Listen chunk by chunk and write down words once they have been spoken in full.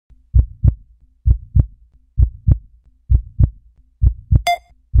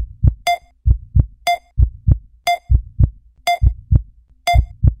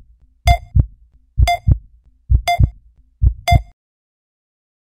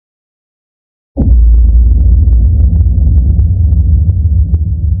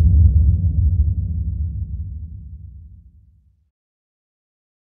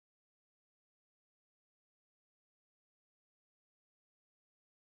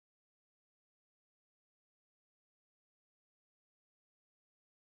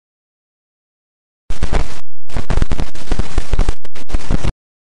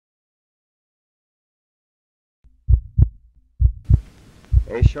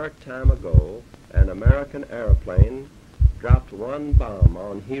A short time ago, an American airplane dropped one bomb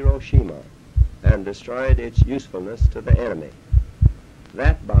on Hiroshima and destroyed its usefulness to the enemy.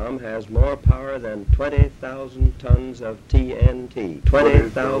 That bomb has more power than 20,000 tons of TNT.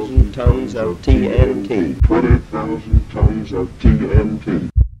 20,000 tons of TNT. 20,000 tons of TNT.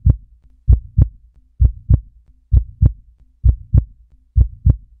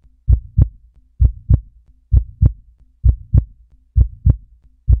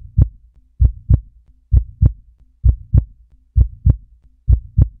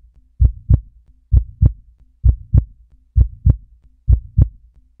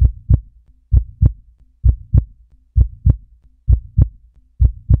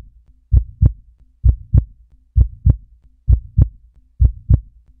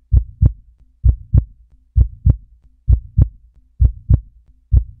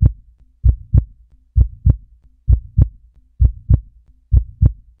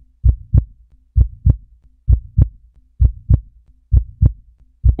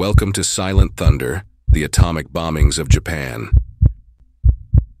 Welcome to Silent Thunder, the atomic bombings of Japan.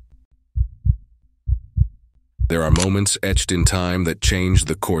 There are moments etched in time that changed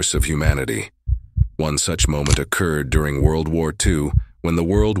the course of humanity. One such moment occurred during World War II, when the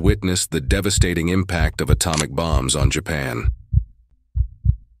world witnessed the devastating impact of atomic bombs on Japan.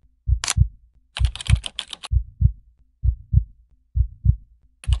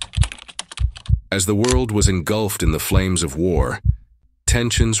 As the world was engulfed in the flames of war,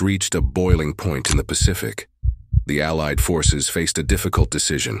 tensions reached a boiling point in the Pacific. The Allied forces faced a difficult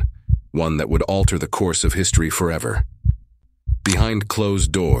decision, one that would alter the course of history forever. Behind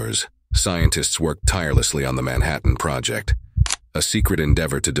closed doors, scientists worked tirelessly on the Manhattan Project, a secret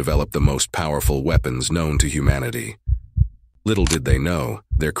endeavor to develop the most powerful weapons known to humanity. Little did they know,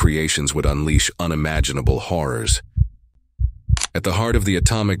 their creations would unleash unimaginable horrors. At the heart of the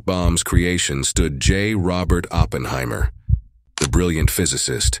atomic bomb's creation stood J. Robert Oppenheimer, the brilliant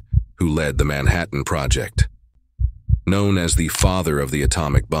physicist who led the Manhattan Project. Known as the father of the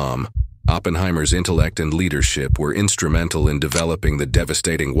atomic bomb, Oppenheimer's intellect and leadership were instrumental in developing the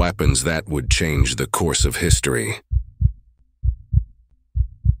devastating weapons that would change the course of history.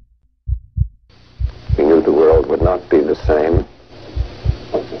 He knew the world would not be the same.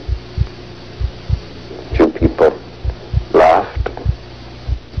 Few people laughed.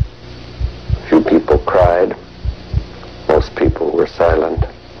 Few people cried. Most people were silent.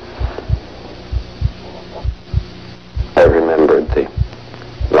 I remembered the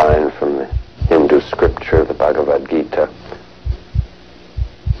line from the Hindu scripture, the Bhagavad Gita.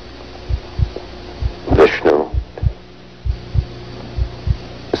 Vishnu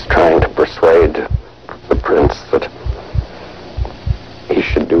is trying to persuade the prince that he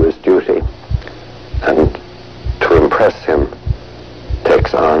should do his duty, and to impress him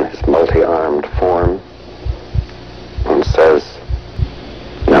takes on his multi-armed form and says,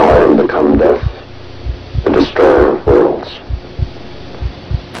 "Now I am become death, the destroyer of worlds."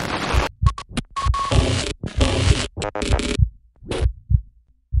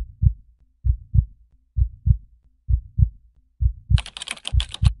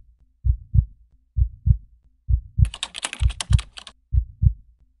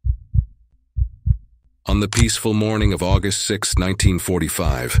 On the peaceful morning of August 6,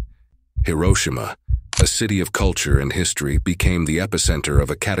 1945, Hiroshima, a city of culture and history, became the epicenter of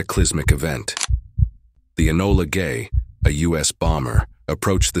a cataclysmic event. The Enola Gay, a U.S. bomber,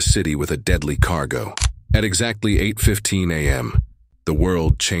 approached the city with a deadly cargo. At exactly 8:15 a.m., the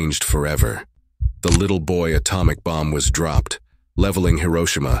world changed forever. The little boy atomic bomb was dropped, leveling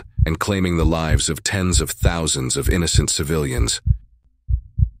Hiroshima and claiming the lives of tens of thousands of innocent civilians.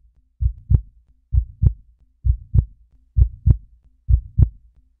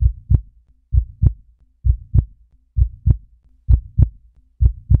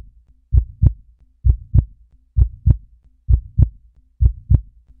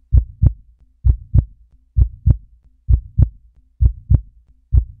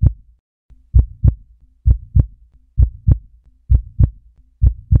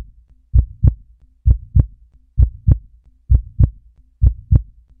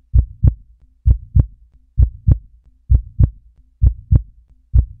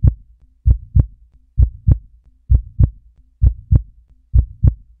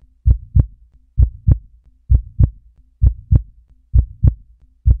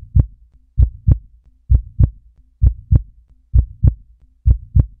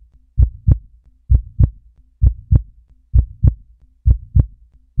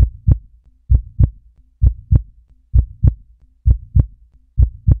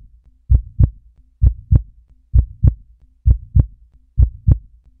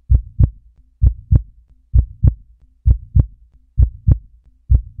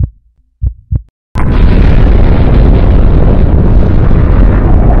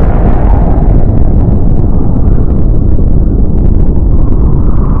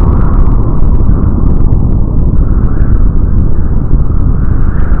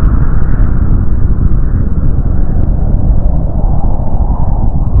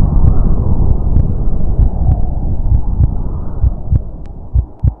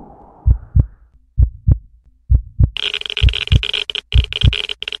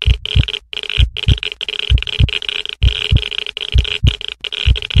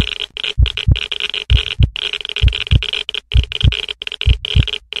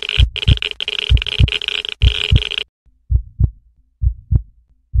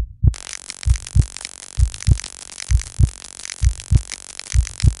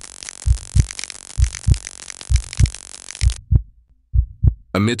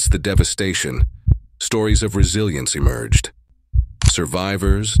 Amidst the devastation, stories of resilience emerged.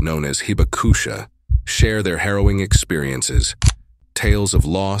 Survivors, known as hibakusha, share their harrowing experiences, tales of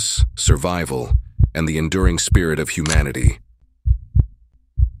loss, survival, and the enduring spirit of humanity.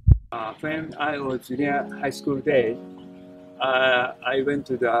 When I was junior high school day, I went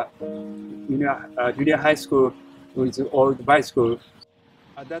to the junior high school with old bicycle.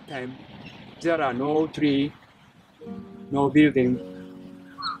 At that time, there are no tree, no building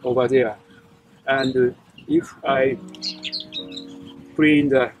over there. And if I clean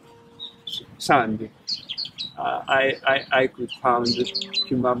the sand, I could find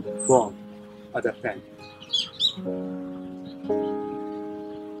human bone at that time.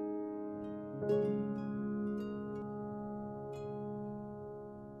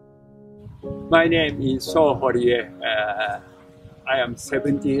 My name is So Horie. I am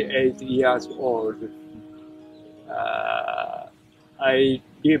 78 years old. I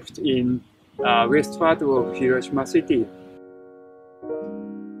lived in west part of Hiroshima City.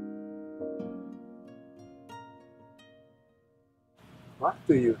 What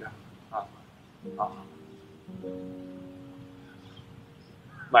do you know?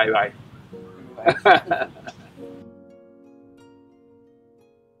 My wife.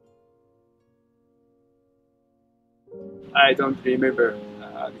 I don't remember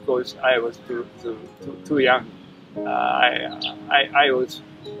because I was too young. I was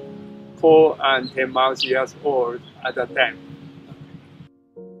 4 and 10 years old at that time.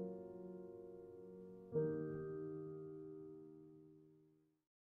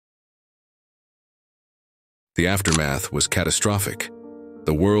 The aftermath was catastrophic.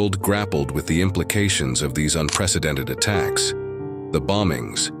 The world grappled with the implications of these unprecedented attacks. The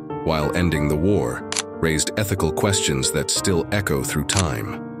bombings, while ending the war, raised ethical questions that still echo through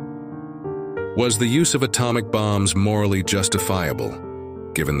time. Was the use of atomic bombs morally justifiable,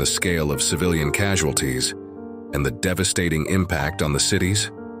 given the scale of civilian casualties and the devastating impact on the cities?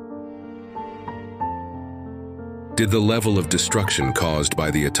 Did the level of destruction caused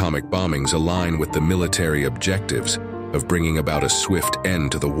by the atomic bombings align with the military objectives of bringing about a swift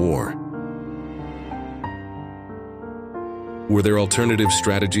end to the war? Were there alternative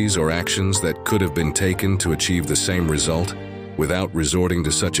strategies or actions that could have been taken to achieve the same result without resorting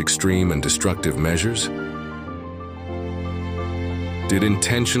to such extreme and destructive measures? Did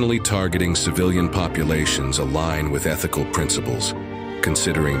intentionally targeting civilian populations align with ethical principles,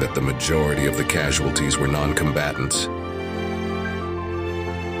 considering that the majority of the casualties were non-combatants?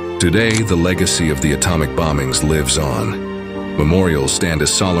 Today, the legacy of the atomic bombings lives on. Memorials stand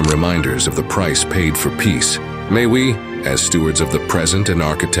as solemn reminders of the price paid for peace. May we, as stewards of the present and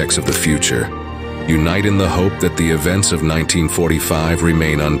architects of the future, unite in the hope that the events of 1945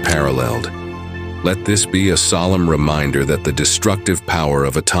 remain unparalleled. Let this be a solemn reminder that the destructive power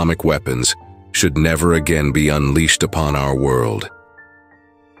of atomic weapons should never again be unleashed upon our world.